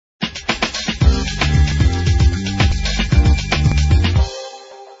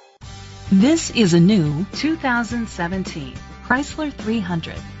This is a new 2017 Chrysler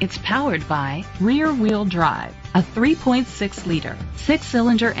 300. It's powered by rear-wheel drive, a 3.6-liter,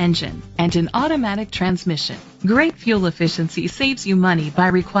 6-cylinder engine, and an automatic transmission. Great fuel efficiency saves you money by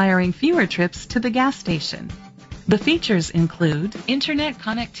requiring fewer trips to the gas station. The features include internet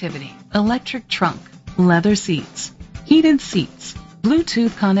connectivity, electric trunk, leather seats, heated seats,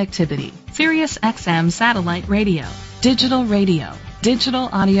 Bluetooth connectivity, Sirius XM satellite radio, digital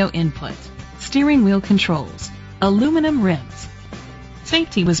audio input, steering wheel controls, aluminum rims.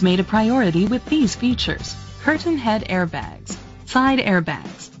 Safety was made a priority with these features: curtain head airbags, side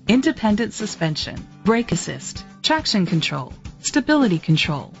airbags, independent suspension, brake assist, traction control, stability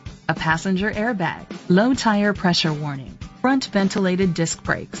control, a passenger airbag, low tire pressure warning, front ventilated disc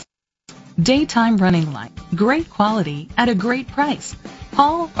brakes, daytime running light. Great quality at a great price.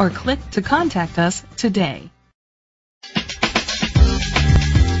 Call or click to contact us today.